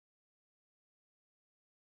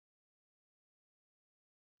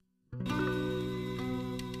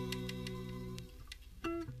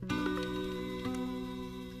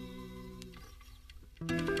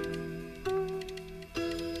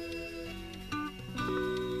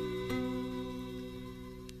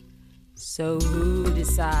So who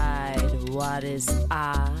decide what is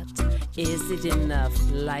art? Is it enough,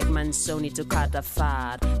 like Manzoni, to cut a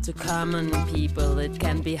fad? To common people it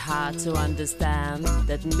can be hard to understand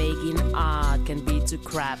that making art can be to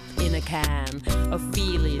crap in a can or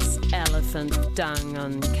feel his elephant dung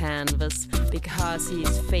on canvas. Because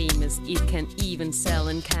he's famous it can even sell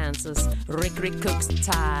in Kansas. Rick cooks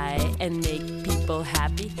Thai and make people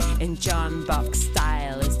happy, and John Bock's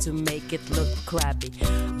style is to make it look crappy.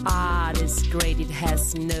 Art is great, it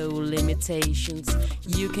has no limitations.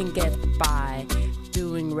 You can get by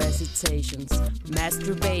doing recitations,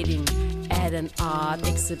 masturbating at an art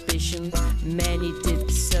exhibition. Many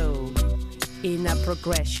did so in a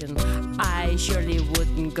progression. I surely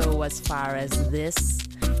wouldn't go as far as this.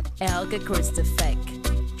 Elga Christofek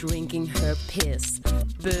drinking her piss,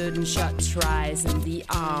 burden shot tries in the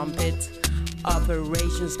armpit.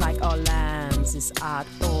 Operations like Orlan's, is art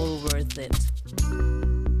all worth it?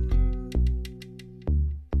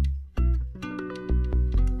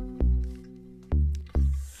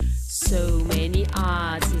 So many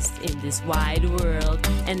artists in this wide world,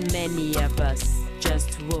 and many of us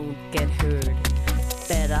just won't get heard.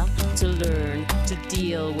 Better to learn to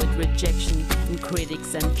deal with rejection, and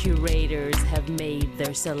critics and curators have made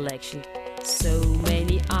their selection. So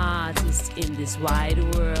many artists in this wide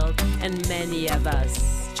world, and many of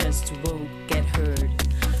us just won't get heard.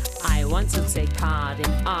 I want to take part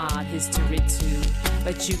in art history too,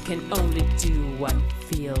 but you can only do what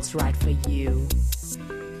feels right for you.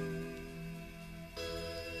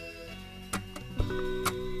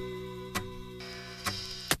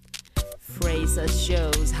 Fraser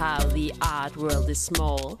shows how the art world is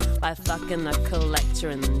small by fucking a collector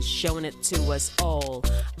and showing it to us all.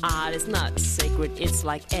 Art is not sacred, it's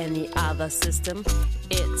like any other system.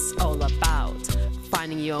 It's all about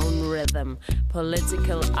finding your own rhythm.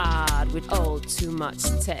 Political art with all too much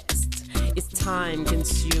text is time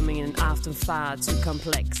consuming and often far too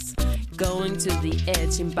complex. Going to the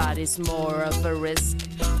edge embodies more of a risk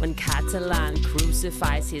when Catalan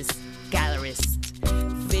crucifies his gallerist.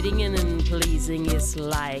 Fitting in and pleasing is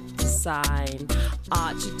like design.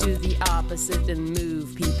 Art should do the opposite and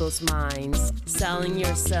move people's minds. Selling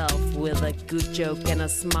yourself with a good joke and a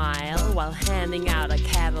smile, while handing out a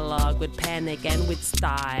catalog with panic and with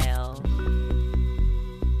style.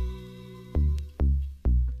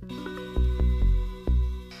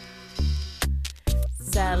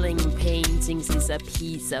 Selling paintings is a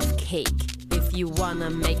piece of cake. If you wanna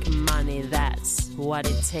make money, that's what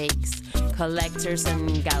it takes. Collectors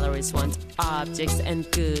and galleries want objects and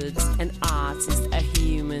goods, and artists are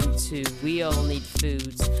human too. We all need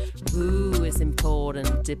foods. Who is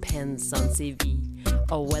important depends on TV,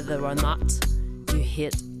 or whether or not you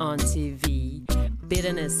hit on TV.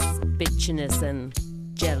 Bitterness, bitchiness, and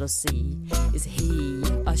jealousy. Is he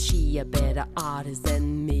or she a better artist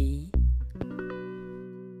than me?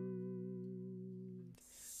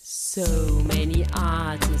 So many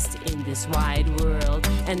artists in this wide world,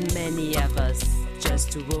 and many of us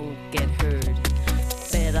just won't get heard.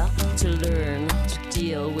 Better to learn to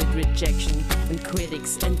deal with rejection when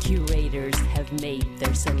critics and curators have made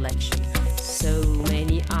their selection. So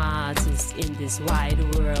many artists in this wide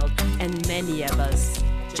world, and many of us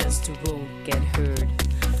just won't get heard.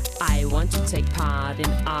 I want to take part in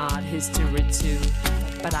art history too,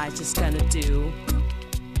 but I just gonna do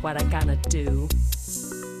what I gonna do.